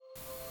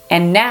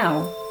And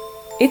now,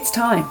 it's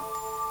time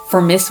for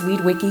Miss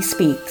Weedwicky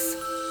Speaks.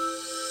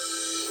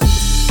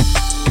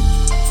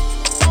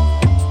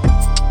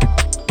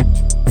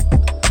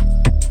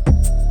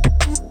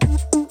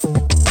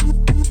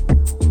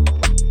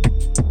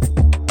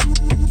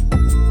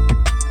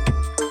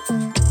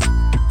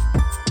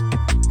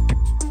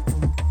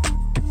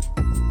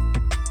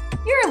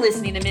 You're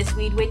listening to Miss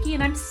Weedwicky,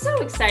 and I'm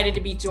so excited to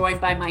be joined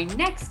by my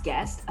next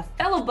guest, a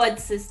fellow bud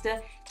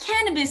sister,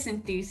 cannabis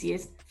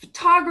enthusiast,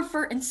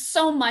 photographer, and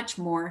so much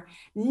more,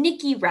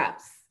 Nikki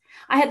Rouse.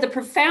 I had the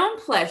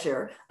profound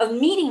pleasure of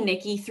meeting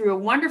Nikki through a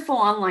wonderful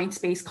online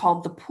space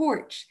called The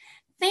Porch.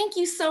 Thank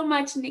you so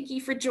much,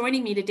 Nikki, for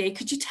joining me today.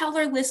 Could you tell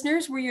our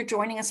listeners where you're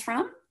joining us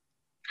from?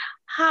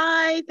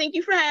 Hi, thank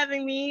you for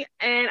having me.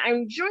 And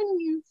I'm joining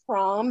you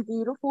from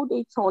beautiful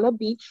Daytona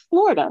Beach,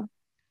 Florida.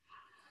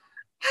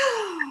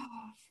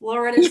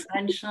 Florida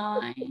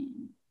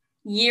sunshine,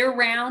 year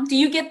round. Do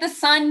you get the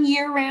sun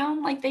year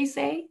round, like they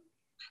say?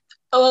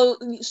 Oh,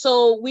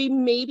 so we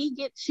maybe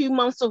get 2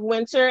 months of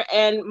winter,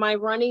 and my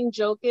running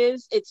joke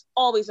is it's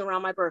always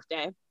around my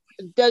birthday.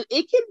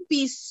 It can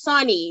be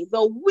sunny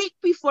the week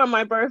before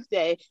my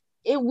birthday.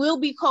 It will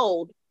be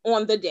cold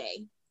on the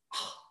day.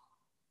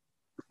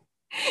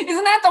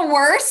 Isn't that the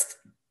worst?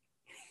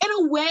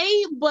 In a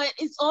way, but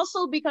it's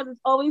also because it's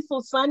always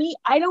so sunny.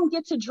 I don't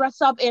get to dress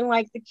up in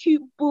like the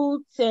cute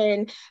boots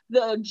and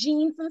the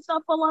jeans and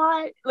stuff a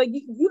lot. Like,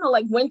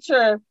 like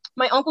winter.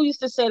 My uncle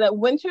used to say that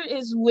winter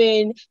is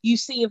when you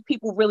see if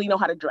people really know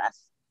how to dress.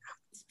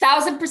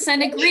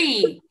 1,000%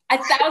 agree.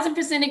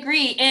 1,000%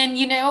 agree. And,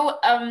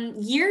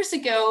 years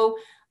ago,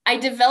 I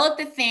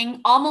developed a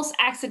thing almost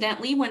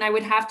accidentally when I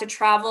would have to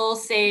travel,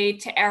 say,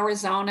 to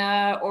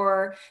Arizona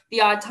or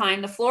the odd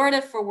time to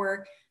Florida for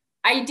work.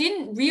 I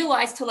didn't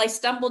realize till I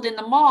stumbled in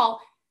the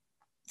mall,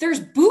 there's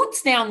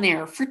boots down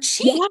there for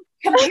cheap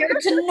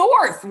compared to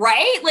North,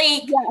 right?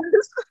 Like,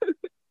 yes.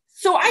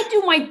 So I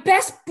do my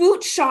best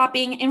boot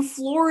shopping in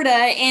Florida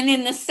and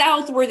in the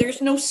South where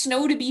there's no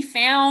snow to be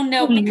found.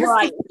 No,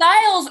 because the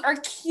styles are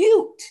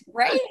cute,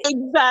 right?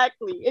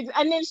 Exactly.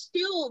 And they're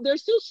still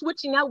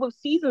switching out with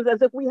seasons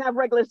as if we have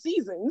regular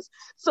seasons.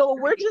 So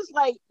we're just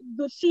like,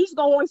 the shoes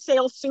go on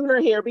sale sooner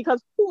here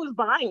because who is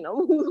buying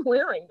them? Who's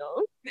wearing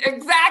them?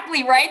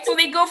 Exactly, right? So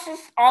they go for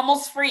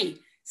almost free.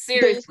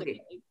 Seriously.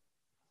 Basically.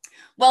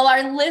 Well,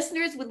 our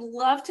listeners would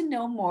love to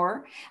know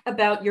more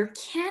about your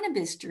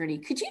cannabis journey.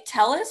 Could you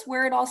tell us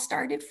where it all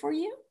started for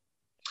you?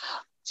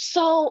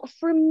 So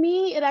for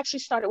me, it actually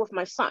started with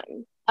my son.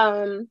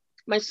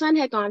 My son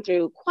had gone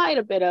through quite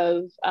a bit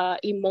of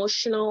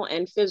emotional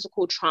and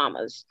physical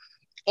traumas.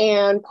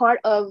 And part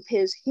of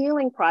his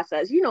healing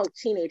process,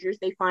 teenagers,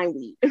 they find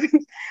weed.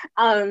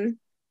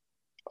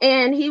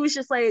 And he was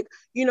just like,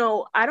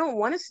 I don't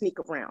want to sneak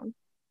around.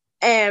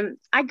 And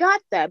I got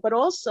that. But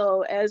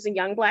also, as a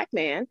young Black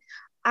man,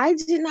 I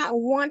did not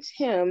want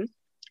him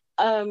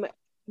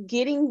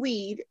getting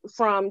weed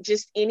from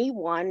just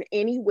anyone,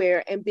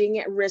 anywhere, and being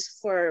at risk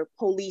for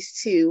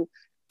police to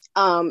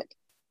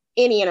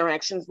any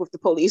interactions with the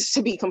police,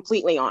 to be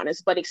completely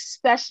honest, but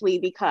especially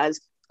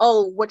because,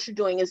 what you're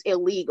doing is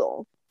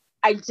illegal.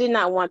 I did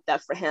not want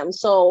that for him.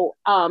 So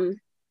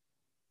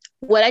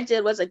what I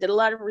did was I did a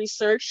lot of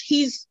research.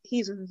 He's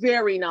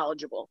very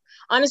knowledgeable.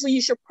 Honestly,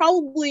 you should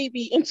probably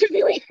be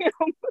interviewing him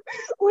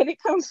when it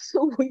comes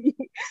to weed.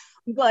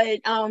 But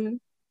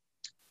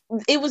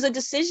it was a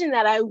decision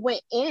that I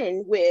went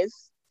in with,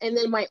 and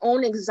then my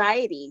own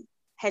anxiety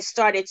has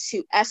started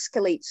to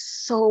escalate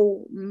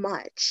so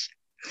much.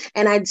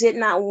 And I did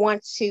not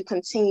want to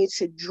continue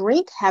to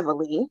drink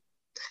heavily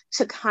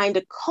to kind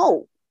of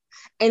cope.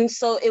 And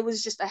so it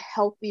was just a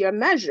healthier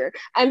measure.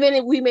 And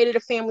then we made it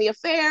a family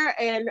affair,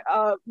 and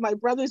my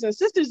brothers and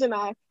sisters and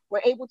I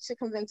were able to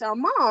convince our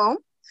mom.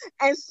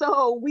 And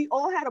so we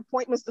all had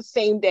appointments the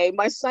same day.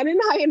 My son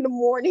and I in the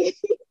morning,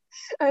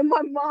 and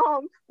my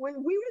mom,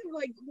 when we were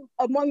like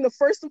among the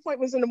first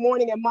appointments in the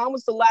morning, and mom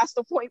was the last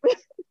appointment.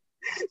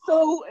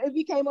 So it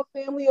became a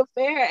family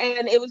affair.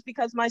 And it was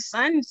because my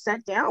son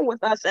sat down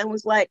with us and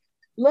was like,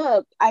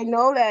 look, I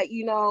know that,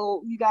 you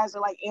guys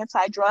are like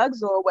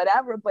anti-drugs or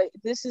whatever, but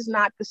this is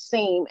not the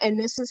same. And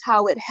this is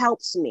how it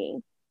helps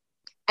me.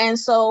 And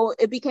so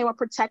it became a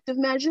protective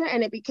measure,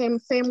 and it became a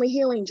family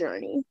healing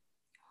journey.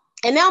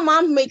 And now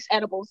mom makes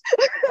edibles.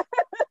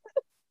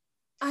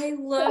 I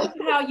love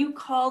how you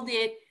called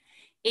it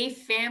a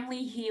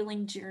family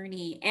healing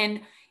journey.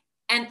 And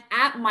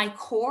at my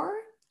core,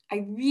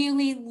 I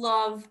really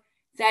love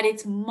that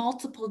it's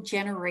multiple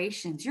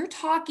generations. You're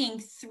talking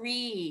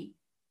 3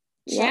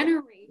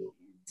 generations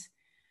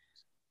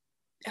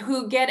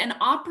who get an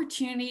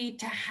opportunity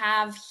to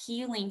have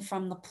healing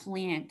from the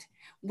plant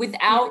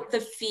without the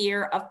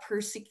fear of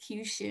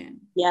persecution.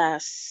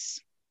 Yes.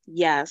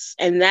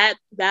 And that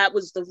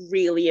was the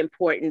really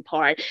important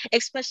part,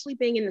 especially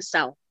being in the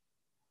South.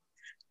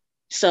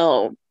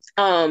 So,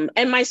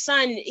 and my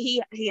son,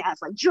 he has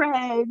like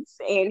dreads,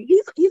 and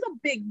he's a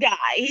big guy.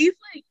 He's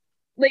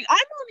like I'm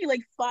only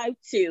like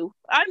 5'2".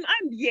 I'm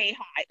yay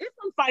high. If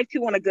I'm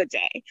 5'2" on a good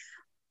day.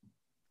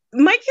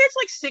 My kid's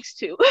like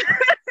 6'2".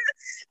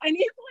 I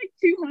need like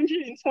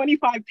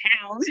 225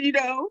 pounds, you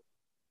know?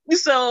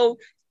 So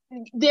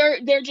there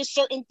are just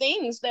certain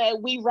things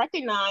that we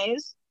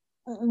recognize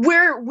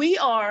where we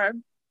are.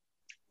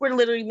 We're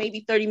literally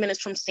maybe 30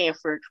 minutes from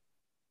Stanford.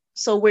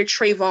 So we're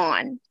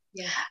Trayvon.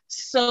 Yeah.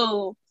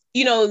 So,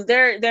 you know,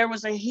 there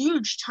was a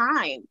huge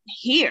time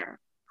here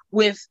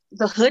with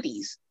the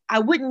hoodies. I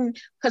wouldn't,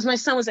 because my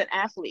son was an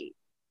athlete.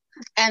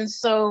 And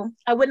so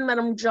I wouldn't let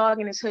him jog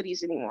in his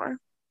hoodies anymore.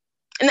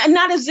 And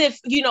not as if,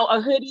 you know,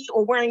 a hoodie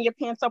or wearing your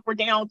pants up or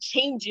down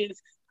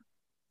changes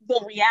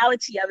the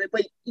reality of it,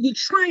 but you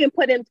try and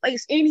put in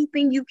place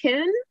anything you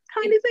can,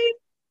 kind of thing.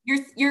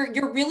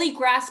 You're really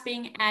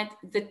grasping at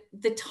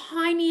the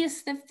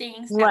tiniest of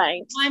things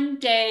right. that one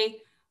day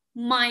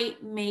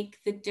might make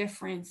the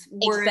difference.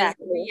 Whereas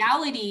exactly. in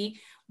reality,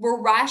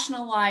 we're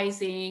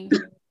rationalizing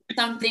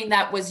something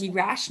that was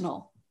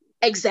irrational.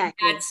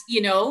 Exactly. That's,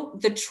 you know,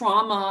 the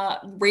trauma,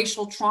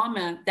 racial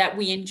trauma that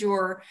we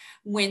endure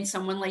when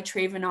someone like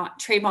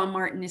Trayvon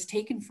Martin is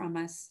taken from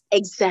us.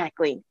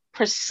 Exactly.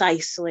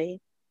 Precisely.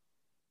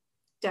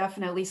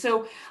 Definitely.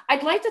 So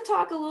I'd like to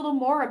talk a little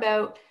more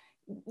about,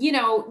 you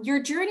know,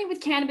 your journey with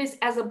cannabis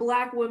as a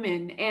Black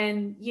woman,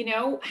 and, you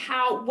know,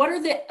 what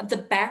are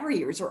the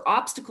barriers or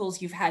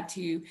obstacles you've had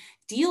to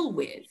deal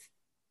with?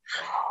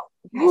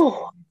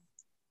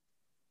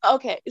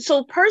 Okay.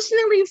 So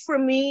personally for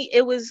me,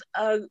 it was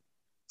a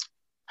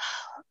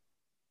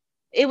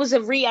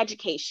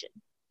re-education.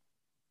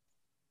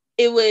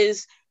 It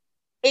was,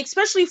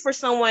 especially for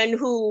someone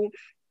who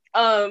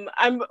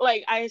I'm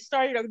like, I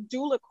started a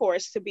doula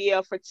course to be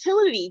a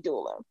fertility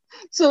doula.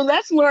 So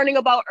that's learning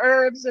about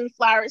herbs and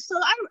flowers. So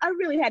I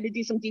really had to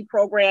do some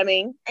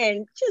deprogramming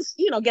and just,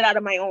 you know, get out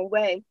of my own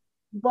way.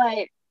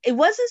 But it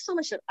wasn't so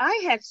much that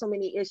I had so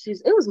many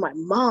issues. It was my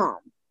mom.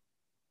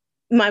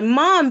 My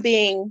mom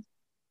being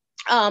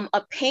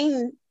a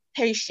pain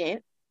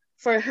patient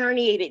for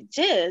herniated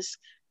disc,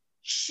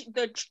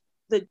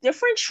 the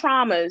different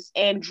traumas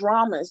and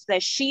dramas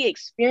that she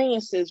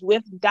experiences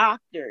with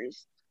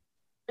doctors.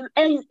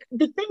 And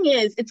the thing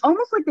is, it's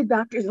almost like the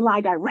doctors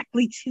lie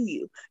directly to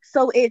you.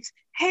 So it's,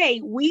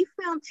 hey, we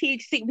found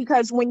THC,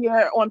 because when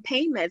you're on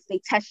pain meds, they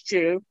test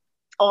you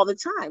all the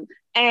time.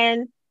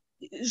 And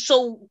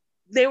so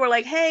they were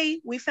like, hey,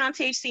 we found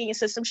THC in your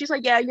system. She's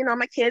like, yeah, you know,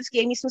 my kids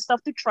gave me some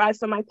stuff to try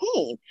for my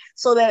pain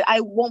so that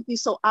I won't be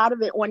so out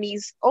of it on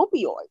these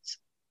opioids.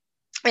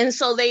 And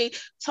so they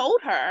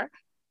told her,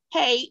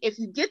 hey, if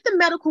you get the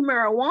medical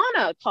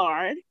marijuana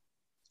card,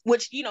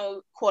 which, you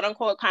know, quote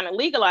unquote, kind of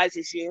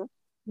legalizes you,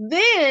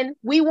 then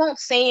we won't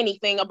say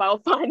anything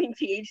about finding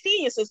THC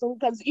in your system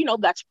because, you know,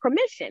 that's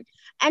permission.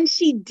 And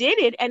she did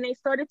it, and they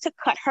started to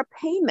cut her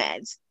pain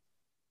meds.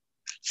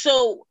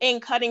 So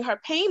in cutting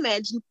her pain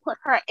meds, you put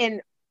her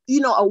in, you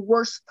know, a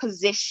worse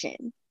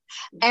position.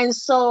 And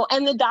so,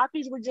 and the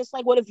doctors were just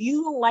like, well, if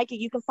you don't like it,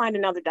 you can find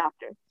another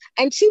doctor.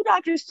 And 2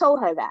 doctors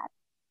told her that.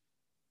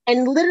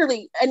 And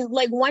literally, and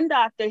like one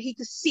doctor, he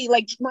could see,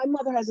 like, my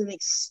mother has an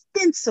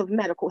extensive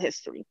medical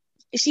history.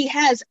 She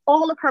has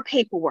all of her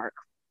paperwork.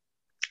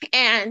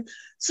 And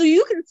so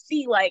you can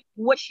see like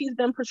what she's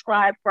been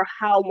prescribed for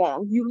how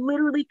long. You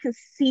literally can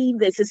see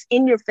this, it's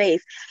in your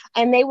face.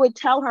 And they would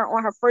tell her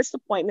on her first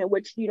appointment,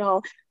 which, you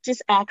know,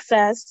 just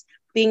access,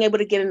 being able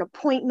to get an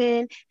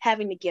appointment,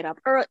 having to get up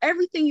early,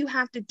 everything you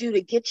have to do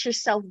to get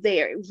yourself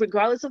there,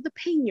 regardless of the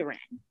pain you're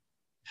in.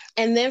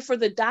 And then for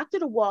the doctor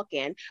to walk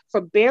in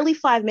for barely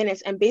 5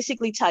 minutes and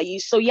basically tell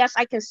you, so yes,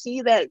 I can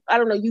see that, I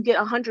don't know, you get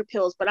 100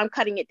 pills, but I'm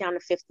cutting it down to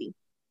 50.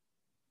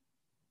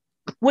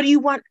 What do you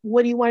want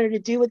her to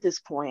do at this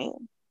point?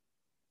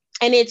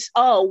 And it's,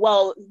 oh,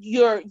 well,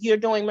 you're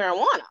doing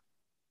marijuana.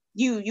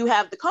 You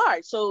have the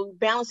card, so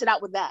balance it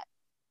out with that.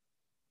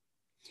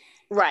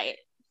 Right.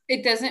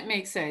 It doesn't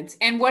make sense.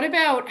 And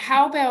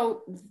how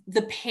about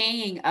the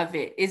paying of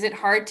it? Is it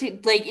hard to,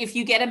 like, if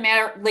you get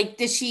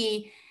does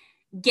she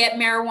get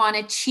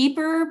marijuana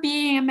cheaper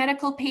being a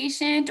medical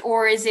patient,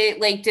 or is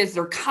it like, does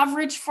there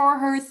coverage for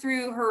her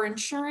through her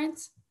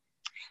insurance?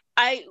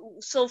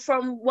 So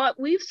from what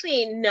we've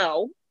seen,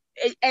 no.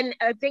 And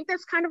I think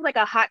that's kind of like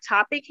a hot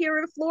topic here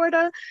in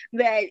Florida,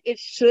 that it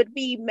should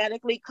be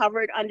medically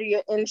covered under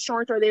your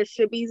insurance, or there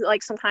should be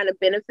like some kind of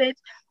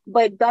benefits.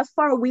 But thus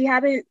far, we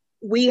haven't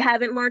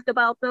learned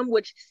about them,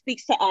 which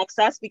speaks to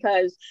access,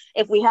 because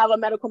if we have a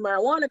medical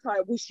marijuana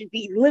card, we should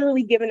be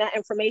literally given that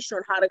information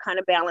on how to kind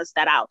of balance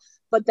that out.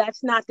 But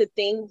that's not the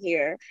thing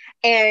here.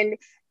 And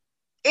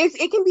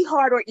it can be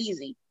hard or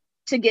easy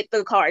to get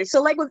the card.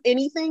 So like with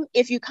anything,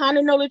 if you kind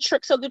of know the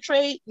tricks of the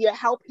trade, you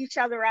help each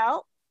other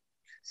out.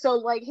 So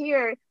like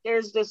here,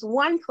 there's this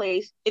one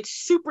place, it's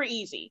super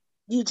easy.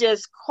 You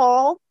just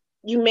call,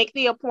 you make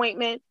the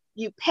appointment,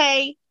 you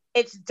pay,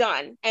 it's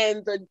done.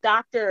 And the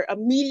doctor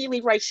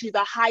immediately writes you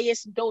the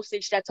highest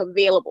dosage that's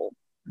available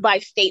by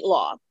state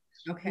law.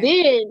 Okay.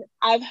 Then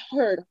I've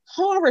heard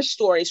horror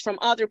stories from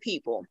other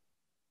people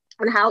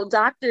on how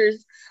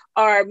doctors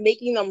are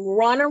making them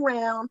run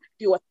around,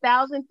 do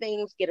 1,000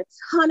 things, get a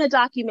ton of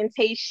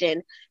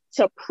documentation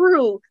to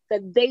prove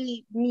that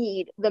they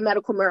need the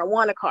medical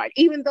marijuana card,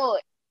 even though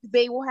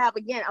they will have,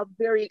 again, a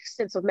very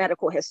extensive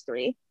medical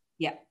history.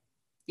 Yeah.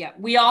 Yeah.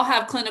 We all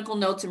have clinical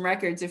notes and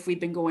records if we've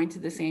been going to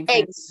the same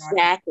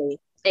Exactly.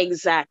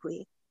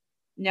 Exactly.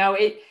 No,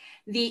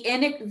 the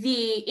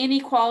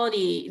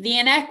inequality, the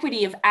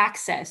inequity of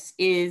access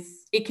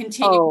it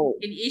continues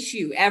an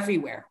issue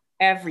everywhere.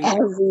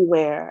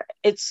 Everywhere.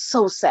 It's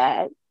so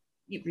sad.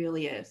 It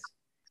really is.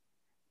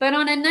 But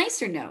on a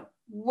nicer note,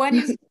 what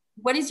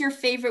is your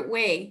favorite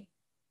way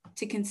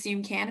to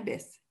consume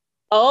cannabis?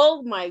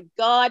 Oh my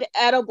God,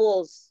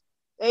 edibles.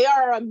 They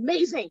are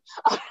amazing.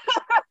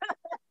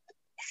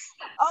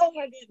 Oh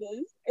my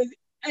goodness.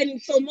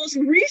 And so most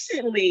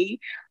recently,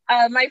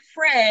 my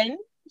friend,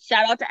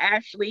 shout out to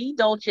Ashley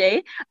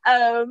Dolce,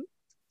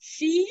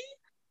 she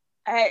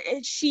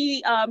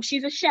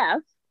she's a chef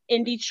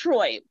in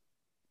Detroit.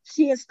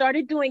 She has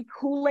started doing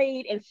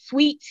Kool-Aid and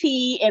sweet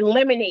tea and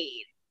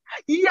lemonade.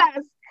 Yes,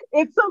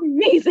 it's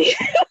amazing.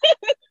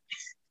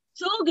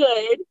 So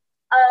good.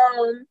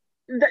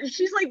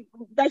 She's like,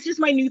 that's just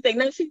my new thing.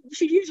 Now she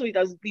usually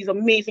does these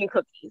amazing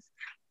cookies.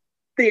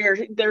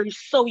 They're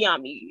so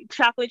yummy.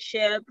 Chocolate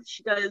chip.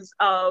 She does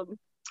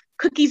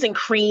cookies and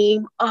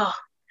cream. Oh,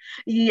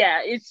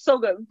 yeah, it's so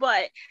good.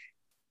 But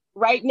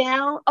right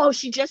now,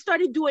 she just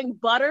started doing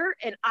butter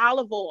and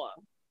olive oil.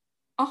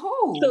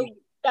 Oh. So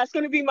that's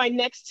gonna be my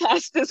next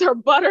test, is her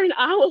butter and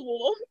olive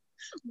oil.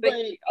 But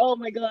oh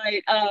my God,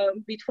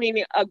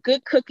 between a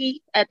good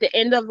cookie at the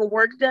end of a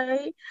work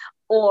day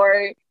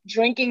or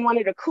drinking one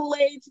of the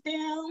Kool-Aids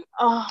down,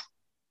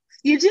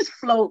 you just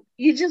float.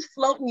 You just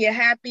float and you're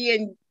happy.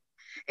 And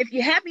if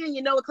you're happy and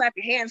you know it, clap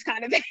your hands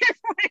kind of thing.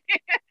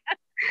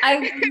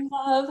 I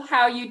love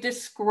how you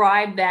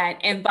describe that.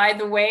 And by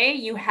the way,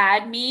 you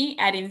had me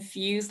at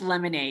infused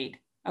lemonade.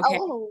 Okay.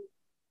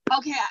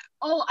 Okay.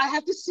 I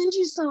have to send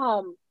you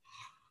some.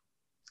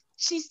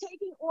 She's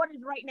taking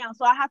orders right now,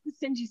 so I have to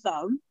send you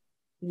some.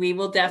 We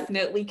will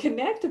definitely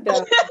connect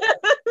about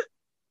it.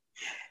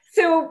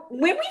 So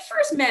when we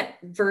first met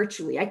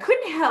virtually, I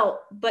couldn't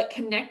help but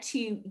connect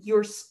to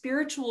your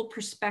spiritual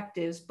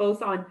perspectives,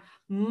 both on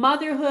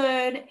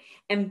motherhood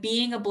and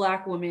being a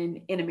Black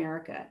woman in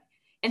America,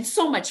 and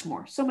so much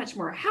more, so much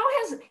more. How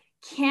has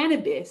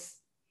cannabis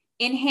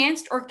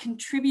enhanced or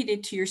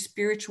contributed to your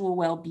spiritual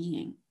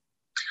well-being?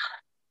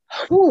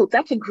 Oh,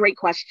 that's a great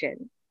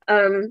question.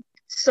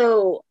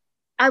 So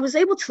I was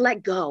able to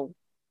let go.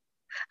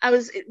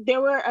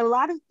 There were a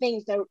lot of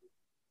things that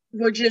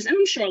were just,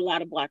 I'm sure a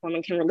lot of Black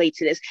women can relate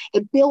to this.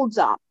 It builds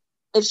up.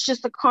 It's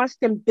just a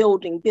constant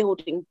building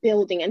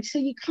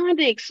until you kind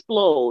of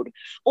explode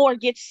or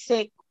get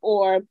sick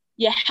or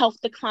your health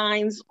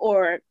declines.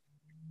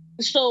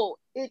 So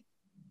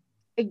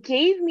it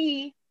gave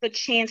me the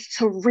chance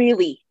to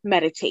really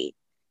meditate,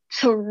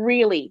 to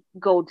really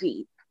go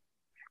deep.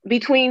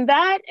 Between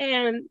that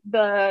and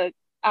the,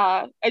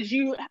 as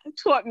you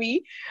taught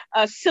me,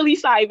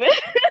 psilocybin,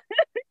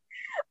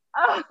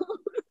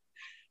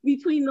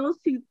 between those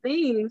two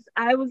things,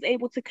 I was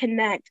able to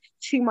connect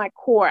to my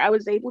core. I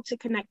was able to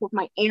connect with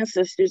my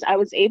ancestors. I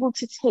was able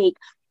to take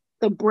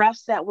the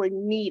breaths that were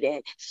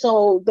needed.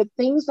 So the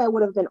things that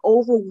would have been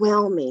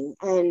overwhelming,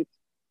 and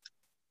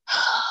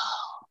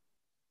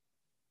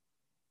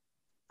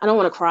I don't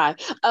want to cry,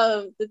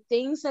 the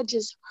things that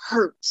just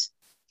hurt,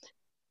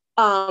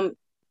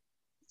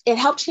 it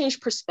helped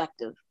change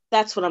perspective.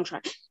 That's what I'm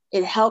trying.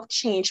 It helped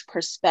change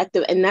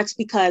perspective. And that's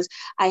because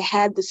I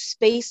had the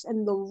space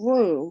and the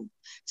room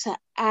to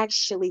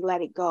actually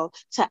let it go,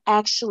 to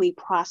actually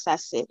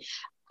process it,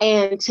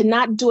 and to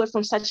not do it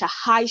from such a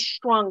high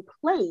strung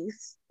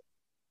place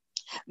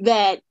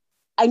that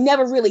I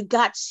never really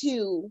got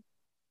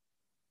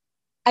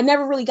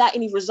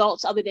any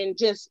results other than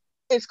just,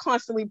 it's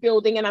constantly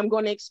building and I'm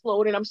going to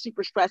explode and I'm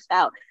super stressed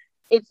out.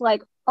 It's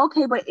like,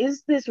 okay, but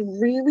is this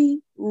really,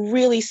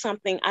 really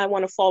something I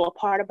want to fall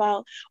apart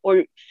about?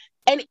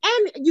 And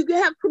you can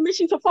have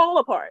permission to fall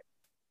apart.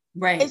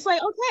 Right. It's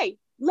like, okay,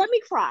 let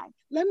me cry.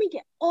 Let me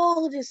get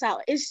all of this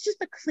out. It's just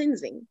a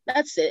cleansing.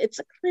 That's it. It's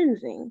a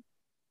cleansing.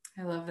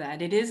 I love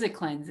that. It is a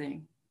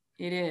cleansing.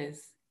 It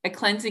is a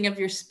cleansing of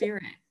your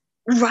spirit.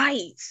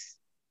 Right.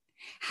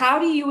 How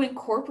do you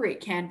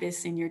incorporate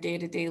cannabis in your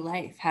day-to-day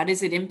life? How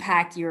does it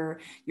impact your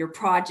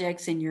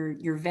projects and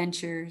your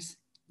ventures,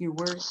 your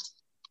work?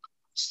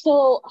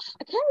 So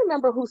I can't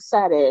remember who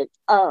said it.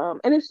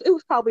 And it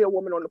was probably a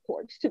woman on the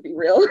porch, to be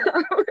real.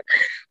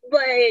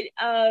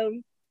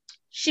 But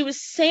she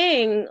was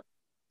saying,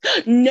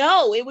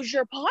 no, it was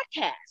your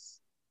podcast.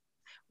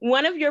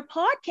 One of your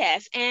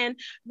podcasts. And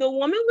the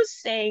woman was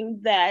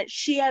saying that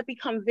she had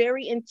become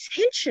very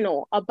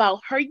intentional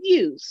about her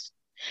use.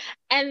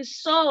 And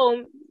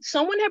so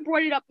someone had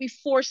brought it up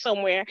before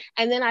somewhere.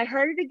 And then I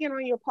heard it again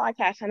on your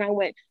podcast and I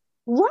went,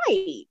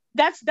 right,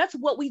 that's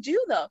what we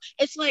do though.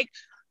 It's like,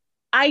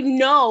 I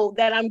know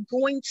that I'm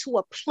going to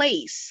a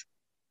place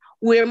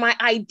where my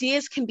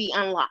ideas can be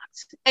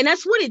unlocked. And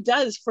that's what it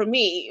does for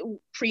me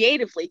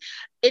creatively.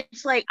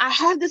 It's like, I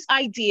have this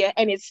idea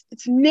and it's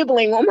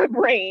nibbling on my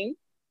brain.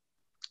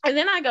 And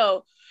then I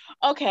go,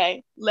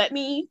 okay, let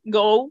me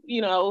go,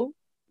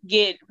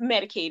 get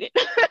medicated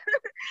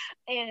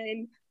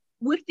and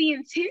with the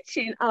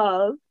intention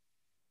of,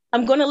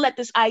 I'm going to let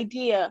this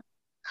idea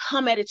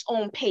come at its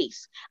own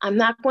pace. I'm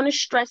not going to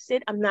stress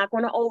it. I'm not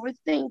going to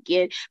overthink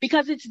it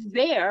because it's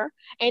there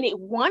and it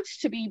wants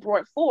to be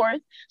brought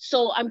forth.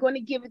 So I'm going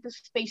to give it the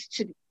space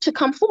to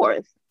come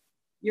forth.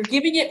 You're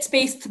giving it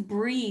space to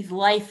breathe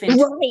life into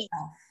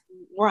itself.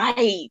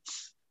 Right.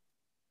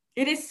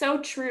 It is so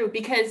true,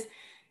 because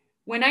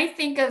when I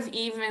think of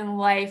even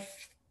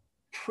life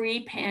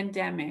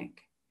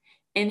pre-pandemic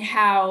and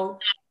how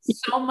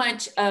so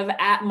much of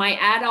my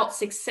adult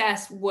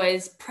success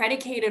was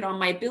predicated on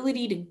my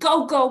ability to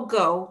go, go,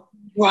 go.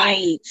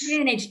 Right.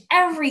 Manage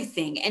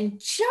everything and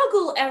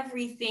juggle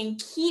everything,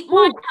 keep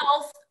my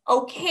health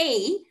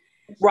okay.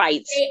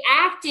 Right. Stay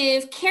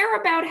active, care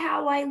about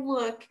how I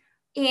look,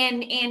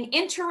 and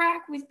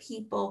interact with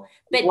people,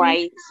 but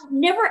right.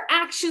 never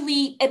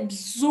actually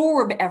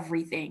absorb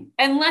everything,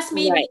 unless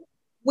maybe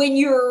when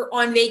you're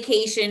on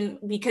vacation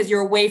because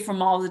you're away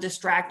from all the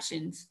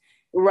distractions.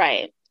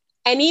 Right.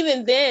 And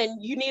even then,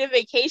 you need a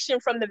vacation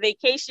from the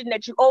vacation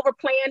that you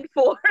overplanned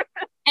for.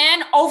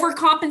 And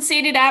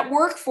overcompensated at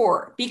work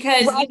for,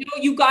 because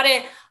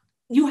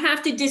you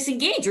have to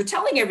disengage. You're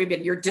telling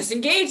everybody you're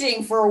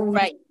disengaging for a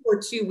week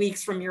or 2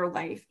 weeks from your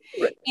life.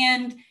 Right.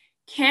 And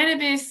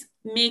cannabis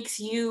makes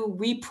you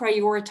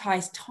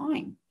reprioritize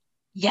time.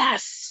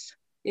 Yes.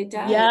 It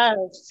does.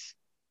 Yes.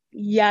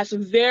 Yes,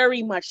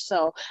 very much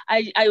so.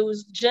 I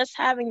was just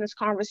having this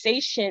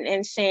conversation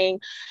and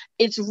saying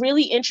it's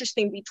really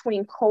interesting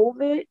between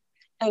COVID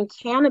and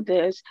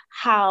cannabis,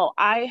 how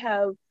I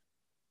have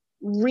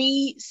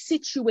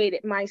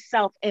resituated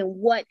myself and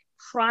what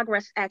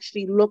progress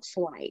actually looks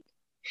like.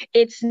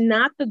 It's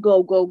not the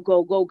go, go,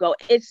 go, go, go.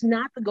 It's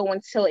not the go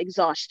until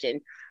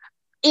exhaustion.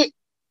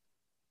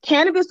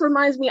 Cannabis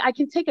reminds me I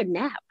can take a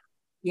nap.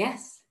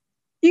 Yes.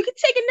 You can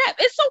take a nap.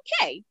 It's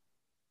okay.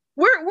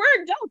 We're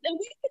adults and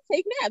we can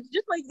take naps.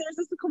 Just like there's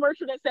this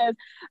commercial that says,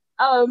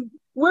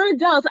 we're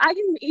adults. I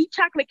can eat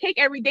chocolate cake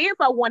every day if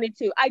I wanted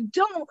to. I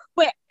don't,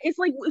 but it's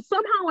like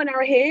somehow in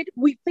our head,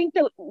 we think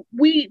that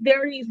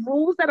there are these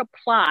rules that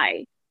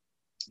apply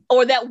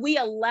or that we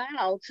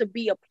allow to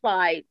be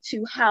applied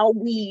to how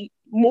we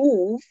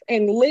move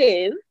and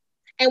live,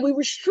 and we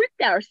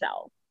restrict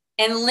ourselves.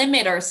 And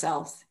limit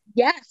ourselves.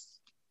 Yes.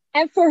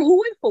 And for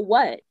who and for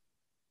what?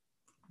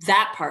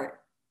 That part.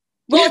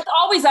 Well, it's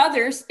always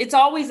others. It's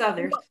always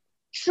others.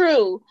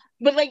 True.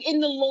 But like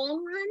in the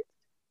long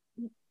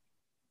run,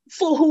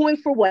 for who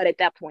and for what at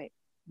that point?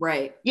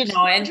 Right. You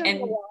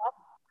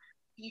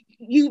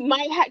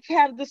might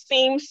have the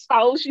same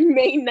spouse, you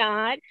may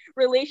not.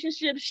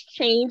 Relationships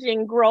change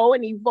and grow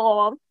and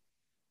evolve.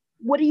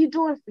 What are you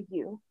doing for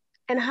you?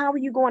 And how are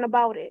you going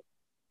about it?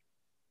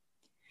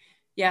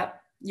 Yeah.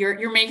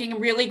 You're making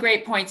really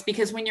great points,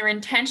 because when you're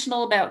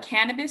intentional about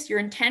cannabis, you're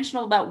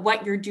intentional about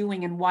what you're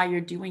doing and why you're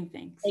doing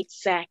things.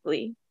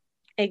 Exactly.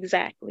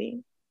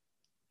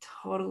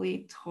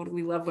 Totally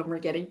love when we're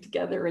getting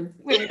together. And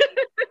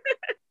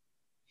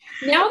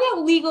now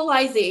that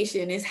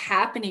legalization is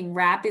happening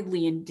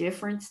rapidly in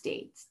different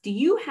states, do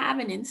you have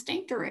an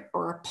instinct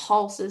or a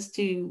pulse as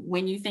to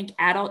when you think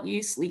adult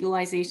use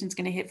legalization is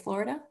going to hit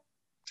Florida?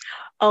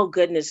 Oh,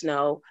 goodness,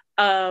 no.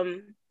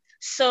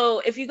 So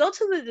if you go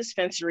to the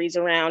dispensaries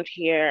around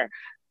here,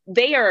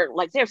 they are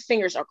like, their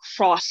fingers are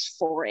crossed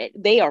for it.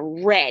 They are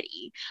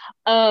ready.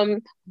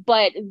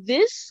 But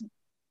this,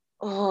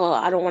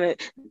 I don't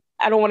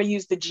want to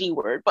use the G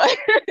word, but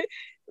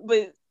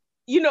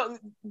you know,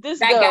 this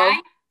guy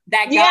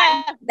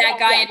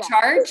in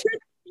charge.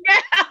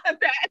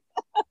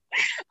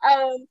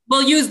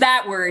 We'll use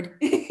that word.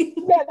 Yeah,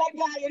 that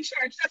guy in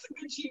charge. That's a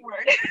good G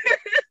word.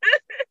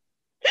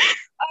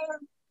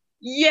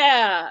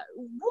 Yeah.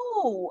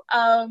 Woo.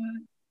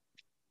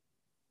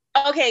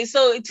 Okay,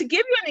 so to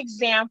give you an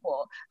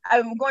example,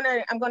 I'm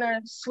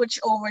gonna switch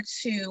over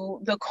to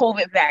the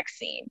COVID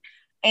vaccine,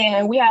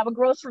 and we have a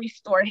grocery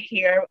store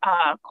here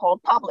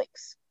called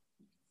Publix.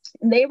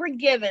 They were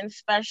given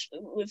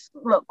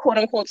quote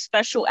unquote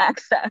special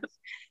access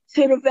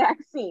to the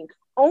vaccine.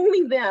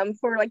 Only them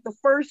for like the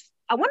first,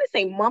 I want to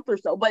say month or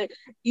so, but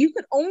you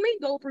could only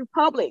go through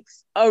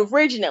Publix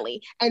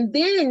originally, and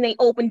then they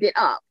opened it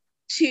up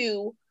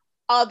to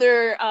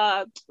other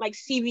like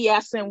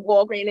CVS and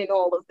Walgreens and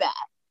all of that.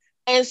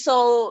 And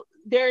so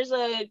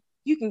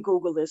you can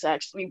Google this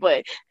actually,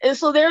 and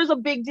so there's a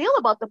big deal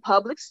about the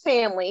Publix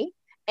family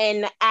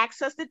and the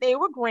access that they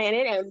were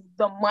granted and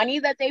the money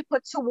that they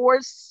put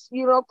towards,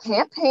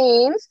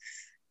 campaigns.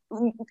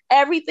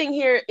 Everything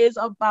here is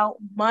about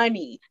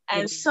money.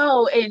 And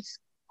so it's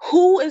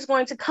who is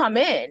going to come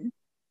in,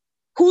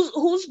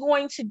 who's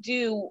going to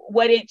do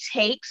what it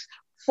takes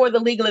for the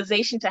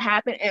legalization to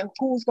happen, and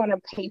who's going to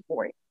pay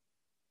for it.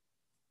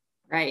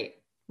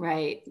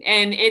 Right.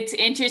 And it's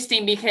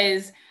interesting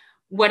because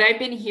what I've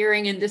been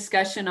hearing in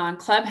discussion on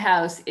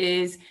Clubhouse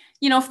is,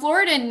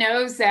 Florida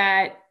knows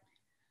that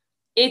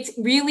it's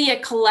really a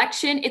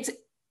collection. It's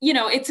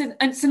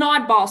an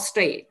oddball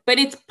state, but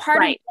it's part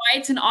of why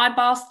it's an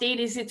oddball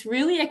state is it's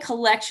really a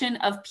collection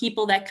of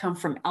people that come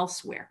from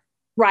elsewhere.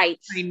 Right.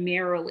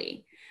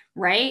 Primarily.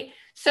 right?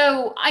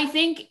 So I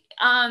think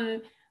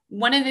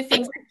one of the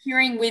things I'm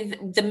hearing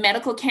with the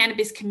medical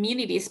cannabis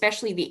community,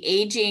 especially the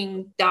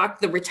aging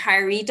the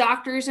retiree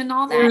doctors and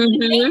all that,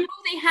 they know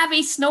they have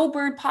a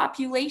snowbird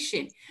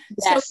population.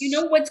 Yes. So you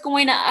know what's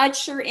going to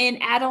usher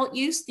in adult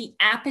use? The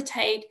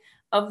appetite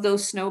of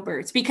those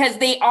snowbirds, because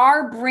they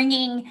are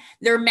bringing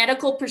their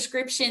medical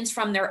prescriptions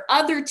from their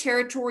other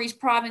territories,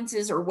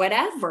 provinces, or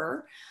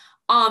whatever,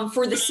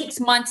 for the 6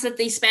 months that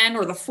they spend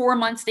or the 4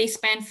 months they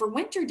spend for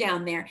winter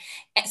down there.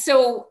 And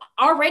so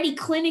already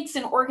clinics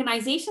and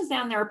organizations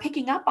down there are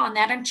picking up on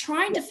that and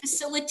trying to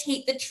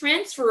facilitate the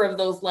transfer of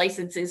those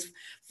licenses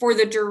for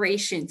the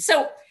duration.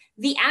 So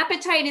the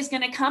appetite is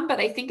going to come, but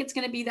I think it's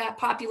going to be that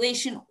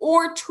population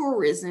or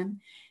tourism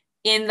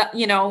in the,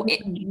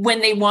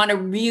 when they want to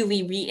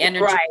really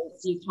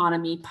re-energize the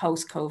economy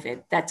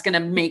post-COVID. That's going to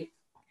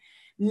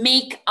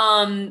make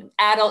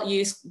adult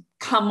use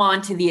come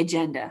onto the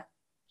agenda.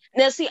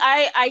 Now, see,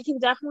 I can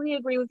definitely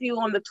agree with you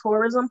on the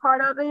tourism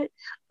part of it.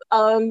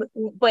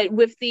 But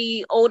with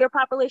the older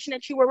population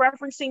that you were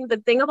referencing, the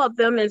thing about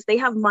them is they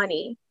have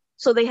money,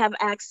 so they have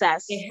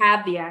access. They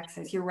have the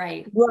access. You're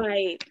right.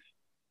 Right.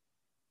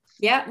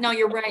 Yeah, no,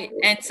 you're right.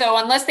 And so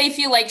unless they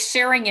feel like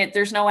sharing it,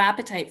 there's no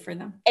appetite for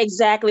them.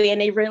 Exactly.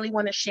 And they really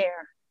want to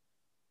share.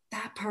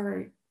 That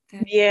part.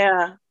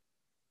 Yeah.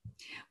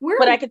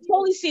 But I could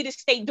totally see the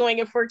state doing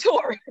it for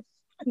tourists.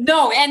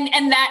 No,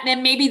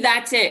 and maybe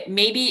that's it.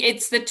 Maybe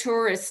it's the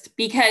tourist,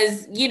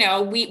 because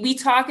we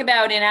talk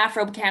about in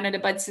Afro Canada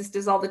Bud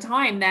Sisters all the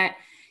time that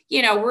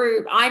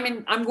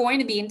I'm going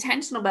to be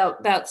intentional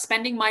about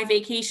spending my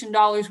vacation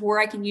dollars where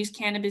I can use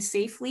cannabis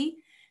safely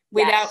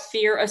without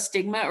fear of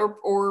stigma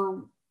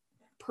or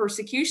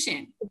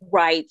persecution.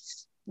 Right.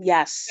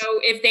 Yes. So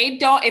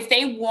if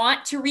they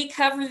want to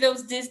recover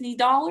those Disney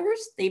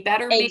dollars, they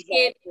better make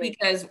it,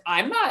 because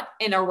I'm not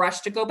in a rush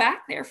to go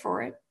back there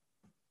for it.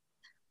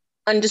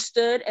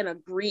 Understood and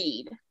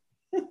agreed.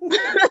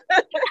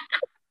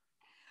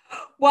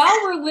 While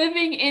we're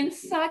living in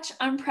such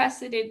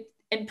unprecedented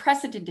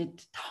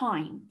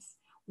times,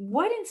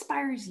 what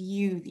inspires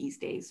you these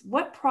days?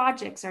 What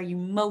projects are you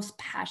most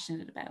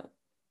passionate about?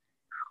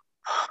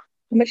 How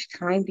much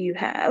time do you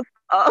have?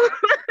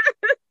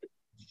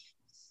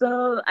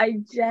 So I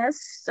just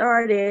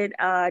started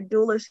birth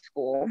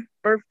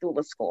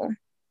doula school,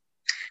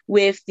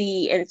 with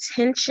the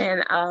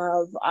intention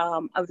of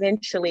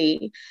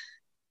eventually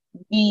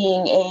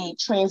being a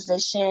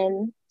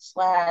transition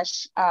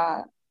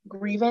 /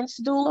 grievance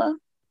doula.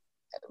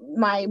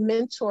 My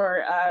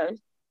mentor,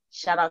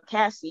 shout out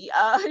Cassie,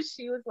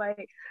 she was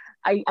like,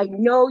 I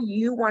know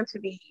you want to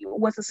be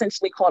what's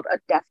essentially called a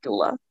death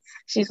doula.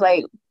 She's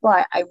like,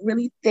 but I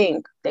really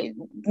think that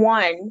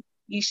one,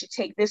 you should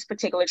take this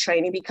particular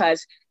training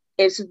because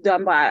it's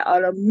done by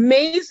an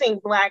amazing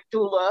Black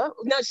doula.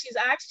 No, she's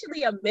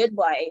actually a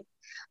midwife.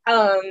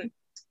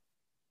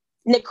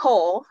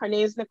 Nicole, her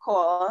name is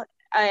Nicole,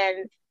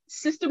 and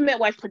Sister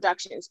Midwife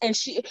Productions. And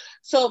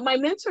so my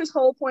mentor's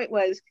whole point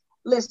was,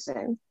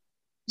 listen,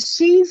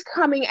 she's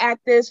coming at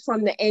this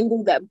from the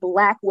angle that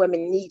Black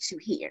women need to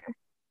hear.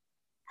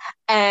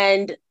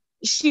 And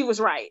she was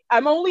right.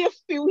 I'm only a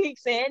few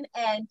weeks in,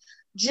 and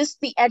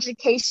just the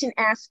education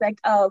aspect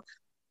of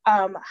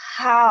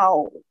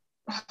how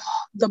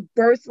the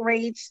birth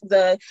rates,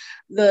 the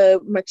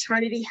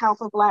maternity health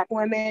of Black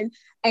women,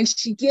 and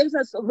she gives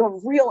us a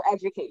real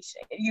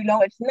education.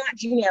 It's not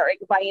generic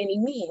by any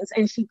means,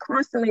 and she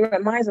constantly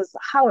reminds us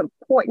how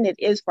important it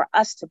is for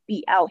us to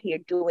be out here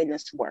doing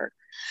this work.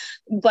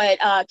 But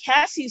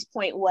Cassie's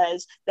point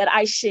was that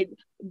I should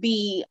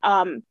be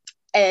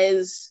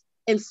as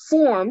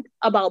informed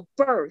about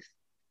birth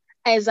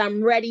as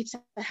I'm ready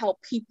to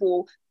help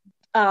people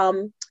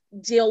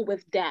deal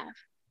with death.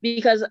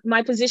 Because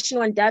my position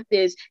on death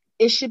is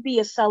it should be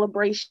a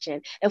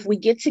celebration. If we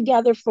get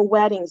together for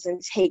weddings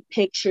and take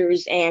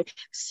pictures and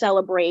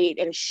celebrate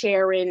and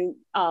share in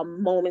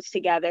moments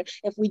together,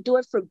 if we do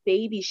it for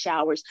baby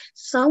showers,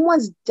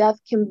 someone's death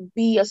can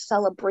be a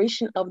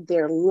celebration of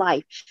their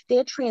life.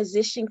 Their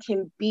transition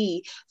can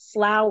be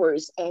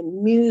flowers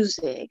and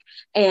music.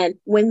 And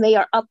when they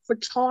are up for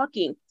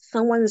talking,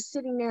 someone is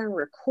sitting there and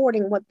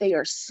recording what they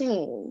are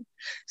saying.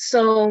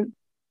 So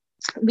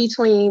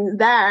between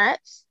that,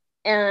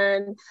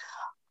 and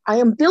I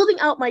am building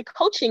out my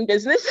coaching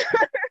business.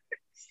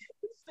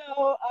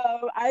 So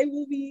I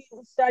will be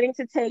starting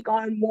to take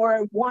on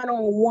more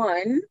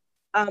one-on-one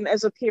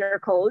as a peer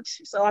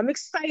coach. So I'm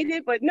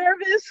excited but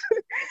nervous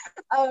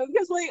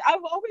because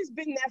I've always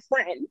been that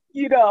friend,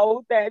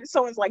 that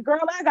someone's like,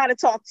 girl, I got to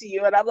talk to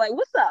you. And I'm like,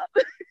 what's up?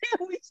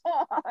 And we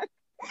talk.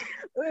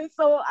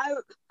 So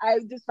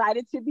I've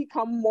decided to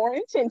become more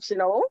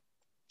intentional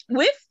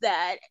with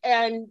that.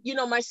 And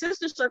my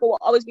sister circle will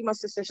always be my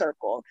sister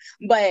circle,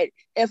 but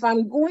if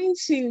I'm going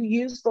to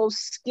use those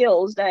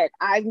skills that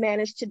I've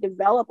managed to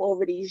develop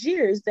over these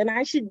years, then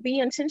I should be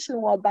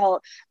intentional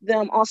about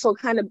them also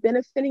kind of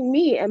benefiting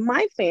me and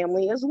my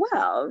family as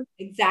well.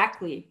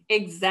 Exactly,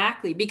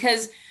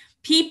 because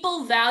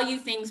people value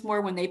things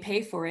more when they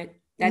pay for it.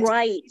 That's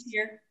Right.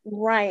 easier.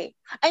 Right.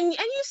 And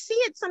you see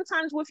it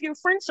sometimes with your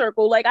friend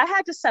circle. Like I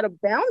had to set a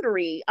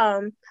boundary.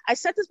 I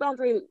set this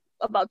boundary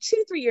about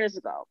 2, 3 years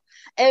ago.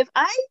 If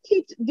I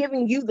keep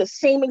giving you the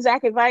same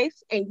exact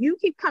advice and you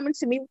keep coming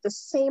to me with the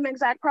same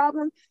exact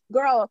problem,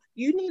 girl,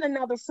 you need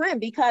another friend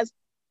because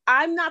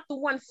I'm not the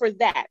one for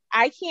that.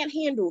 I can't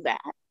handle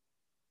that.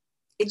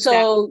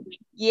 Exactly. So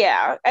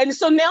yeah. And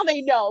so now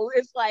they know.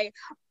 It's like,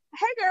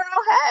 hey girl,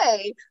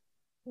 hey,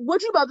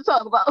 what you about to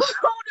talk about?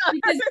 Hold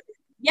on.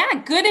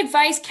 Yeah, good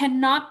advice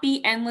cannot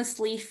be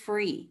endlessly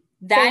free.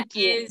 That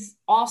is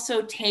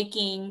also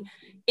taking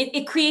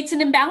it creates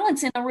an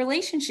imbalance in a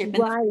relationship.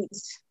 Right.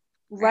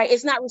 Right.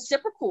 It's not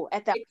reciprocal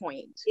at that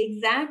point.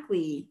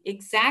 Exactly.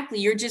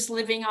 You're just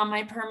living on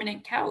my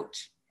permanent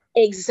couch.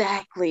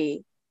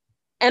 Exactly.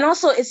 And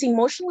also it's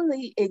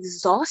emotionally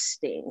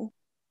exhausting.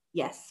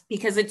 Yes,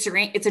 because it's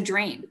a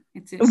drain.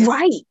 It's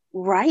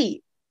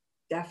right.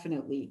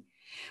 Definitely.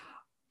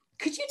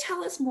 Could you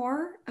tell us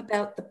more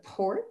about the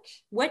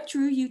porch? What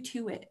drew you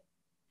to it?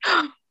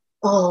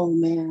 Oh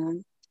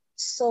man.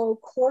 So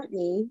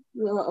Courtney,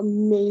 you're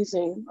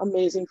amazing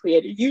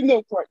creator. You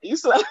know Courtney.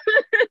 So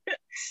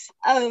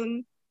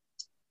um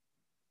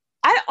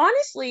I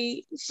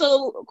honestly,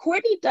 so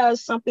Courtney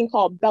does something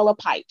called Bella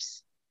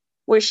Pipes,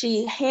 where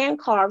she hand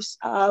carves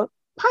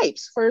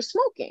pipes for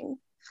smoking.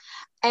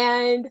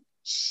 And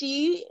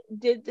she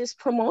did this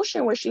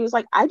promotion where she was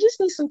like, I just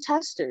need some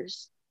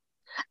testers.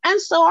 And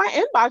so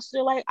I inboxed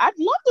her like, I'd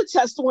love to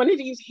test one of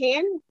these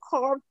hand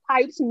carved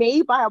pipes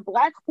made by a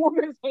Black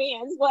woman's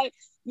hands. Like,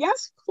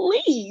 yes,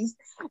 please.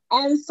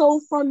 And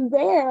so from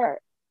there,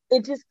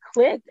 it just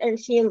clicked and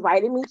she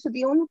invited me to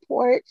be on the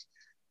porch.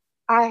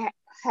 I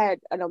had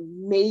an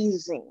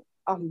amazing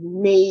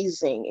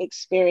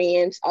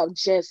experience of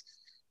just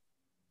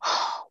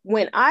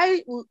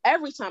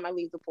every time I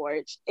leave the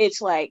porch,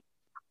 it's like,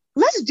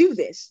 let's do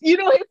this.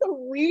 It's a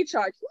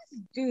recharge.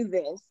 Let's do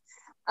this.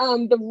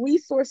 The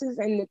resources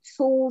and the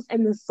tools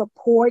and the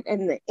support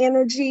and the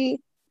energy.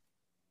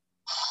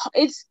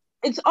 It's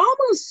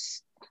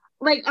almost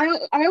like I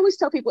always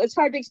tell people it's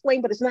hard to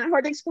explain, but it's not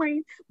hard to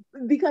explain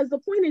because the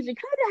point is you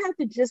kind of have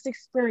to just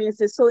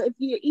experience it. So if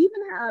you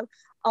even have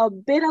a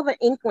bit of an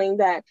inkling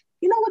that,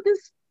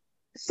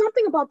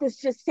 something about this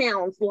just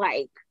sounds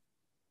like,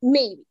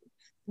 maybe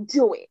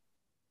do it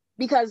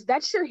because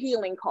that's your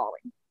healing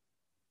calling.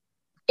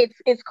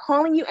 It's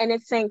calling you and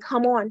it's saying,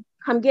 come on,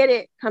 come get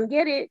it.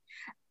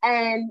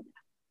 And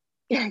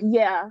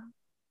yeah,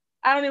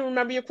 I don't even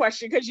remember your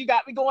question because you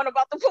got me going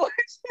about the porch.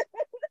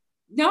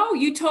 No,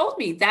 you told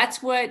me that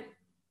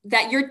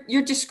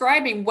you're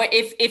describing what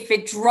if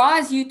it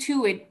draws you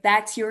to it,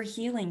 that's your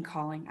healing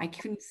calling. I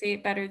couldn't say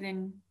it better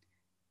than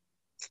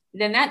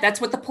that.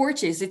 That's what the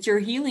porch is. It's your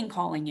healing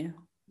calling you.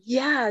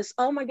 Yes.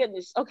 Oh my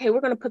goodness. Okay,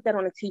 we're gonna put that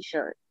on a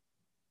t-shirt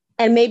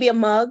and maybe a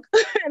mug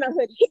and a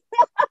hoodie.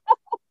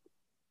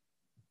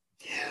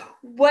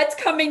 What's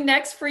coming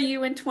next for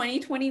you in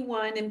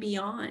 2021 and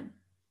beyond?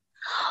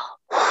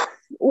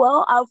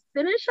 Well, I'll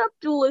finish up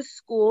doula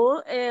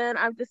school and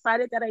I've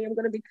decided that I am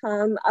going to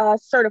become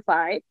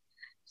certified.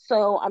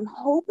 So I'm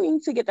hoping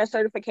to get that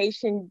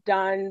certification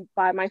done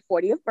by my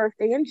 40th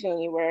birthday in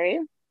January.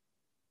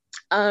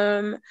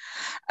 And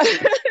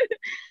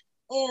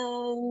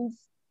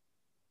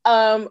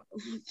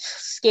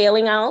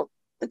scaling out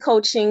the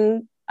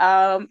coaching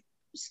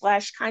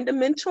slash kind of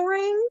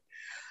mentoring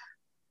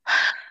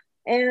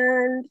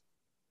and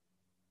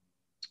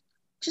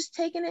just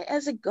taking it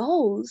as it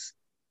goes.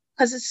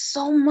 Because it's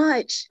so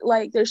much,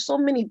 like there's so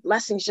many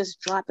blessings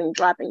just dropping.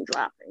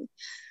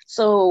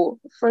 So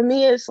for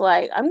me, it's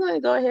like, I'm going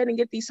to go ahead and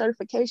get these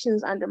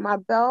certifications under my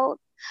belt.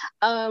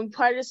 Part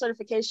of the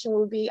certification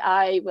will be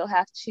I will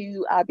have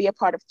to be a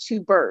part of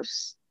 2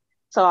 births.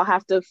 So I'll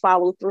have to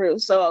follow through.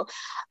 So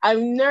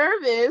I'm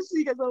nervous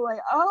because I'm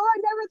like, oh, I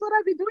never thought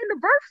I'd be doing the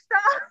birth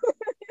stuff.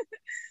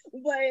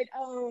 But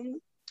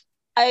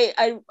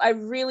I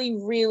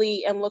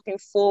really am looking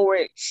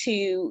forward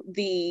to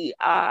the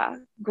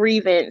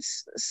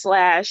grievance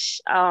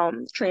slash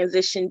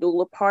transition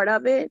doula part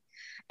of it.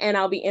 And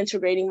I'll be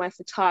integrating my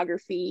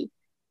photography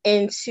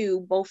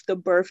into both the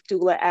birth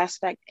doula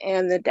aspect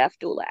and the death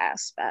doula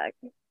aspect.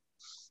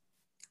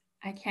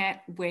 I can't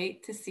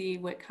wait to see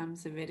what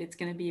comes of it. It's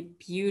going to be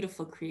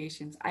beautiful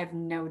creations. I have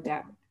no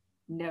doubt.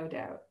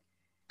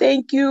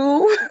 Thank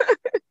you.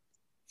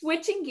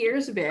 Switching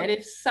gears a bit,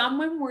 if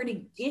someone were to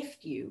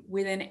gift you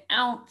with an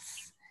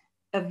ounce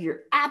of your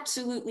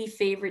absolutely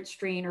favorite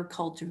strain or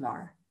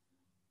cultivar,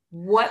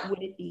 what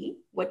would it be?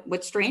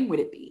 What strain would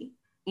it be?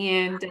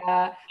 And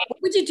what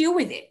would you do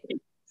with it?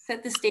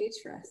 Set the stage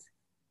for us.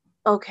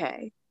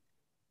 Okay.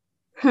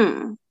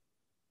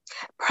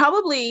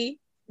 Probably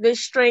this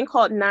strain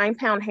called 9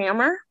 Pound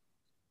Hammer.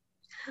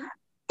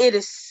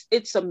 It's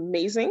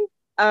amazing.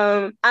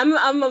 I'm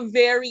a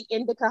very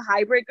indica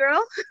hybrid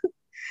girl.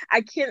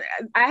 I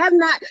have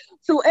not.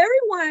 So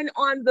everyone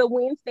on the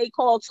Wednesday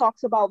call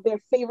talks about their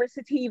favorite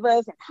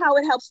sativas and how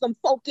it helps them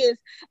focus.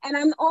 And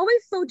I'm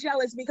always so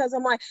jealous because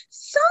I'm like,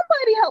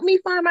 somebody help me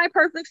find my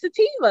perfect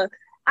sativa.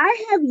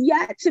 I have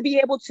yet to be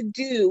able to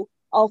do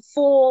a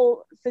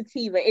full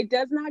sativa. It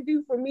does not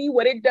do for me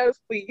what it does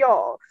for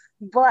y'all.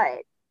 But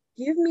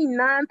give me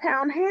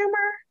 9-pound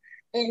hammer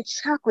in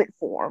chocolate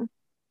form.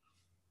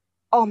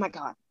 Oh my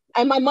God.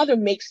 And my mother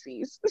makes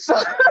these.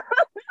 So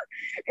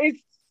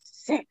it's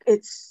sick.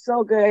 It's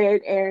so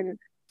good. And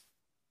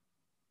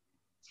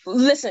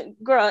listen,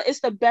 girl,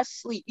 it's the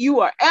best sleep you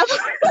are ever.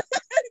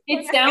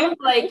 It sounds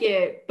like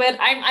it. But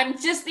I'm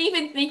just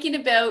even thinking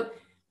about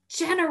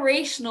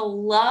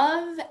generational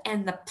love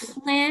and the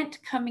plant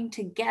coming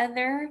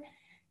together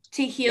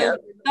to heal your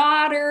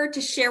daughter,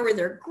 to share with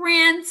her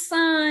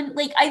grandson.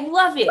 Like, I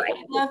love it.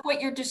 I love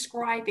what you're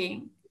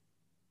describing.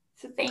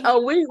 So thank you.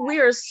 Oh, we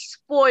are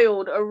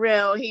spoiled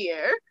around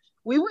here.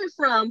 We went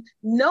from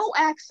no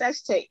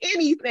access to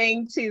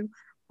anything to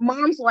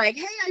mom's like,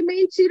 hey, I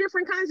made 2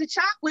 different kinds of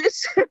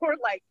chocolates. We're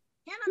like,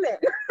 Hannah,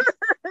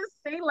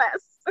 say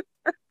less.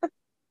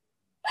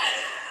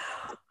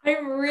 I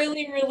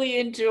really, really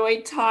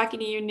enjoyed talking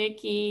to you,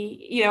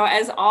 Nikki. You know,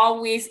 as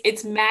always,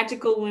 it's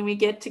magical when we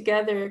get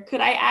together.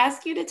 Could I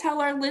ask you to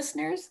tell our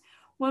listeners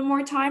one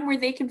more time where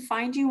they can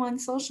find you on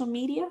social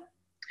media?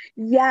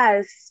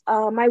 Yes,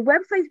 my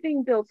website's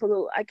being built,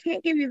 so I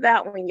can't give you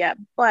that one yet,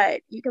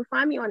 but you can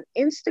find me on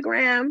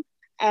Instagram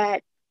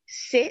at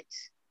sit,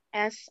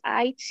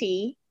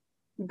 SIT,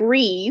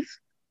 breathe,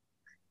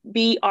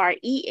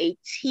 BREATHE,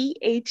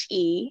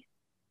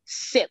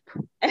 sip,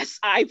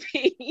 SIP.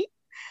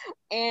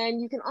 And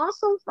you can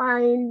also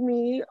find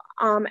me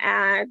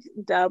at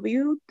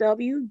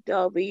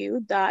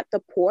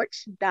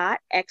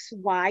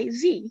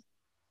www.theporch.xyz.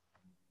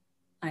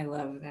 I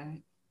love that.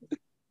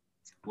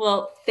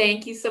 Well,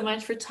 thank you so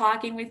much for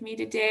talking with me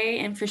today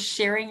and for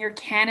sharing your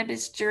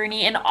cannabis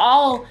journey and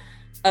all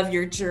of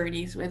your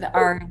journeys with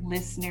our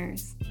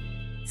listeners.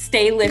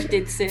 Stay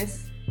lifted,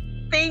 sis.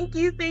 Thank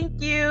you. Thank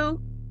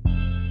you.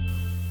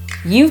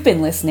 You've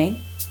been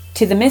listening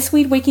to the Miss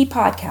Weed Wiki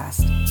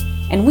podcast,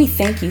 and we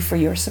thank you for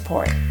your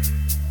support.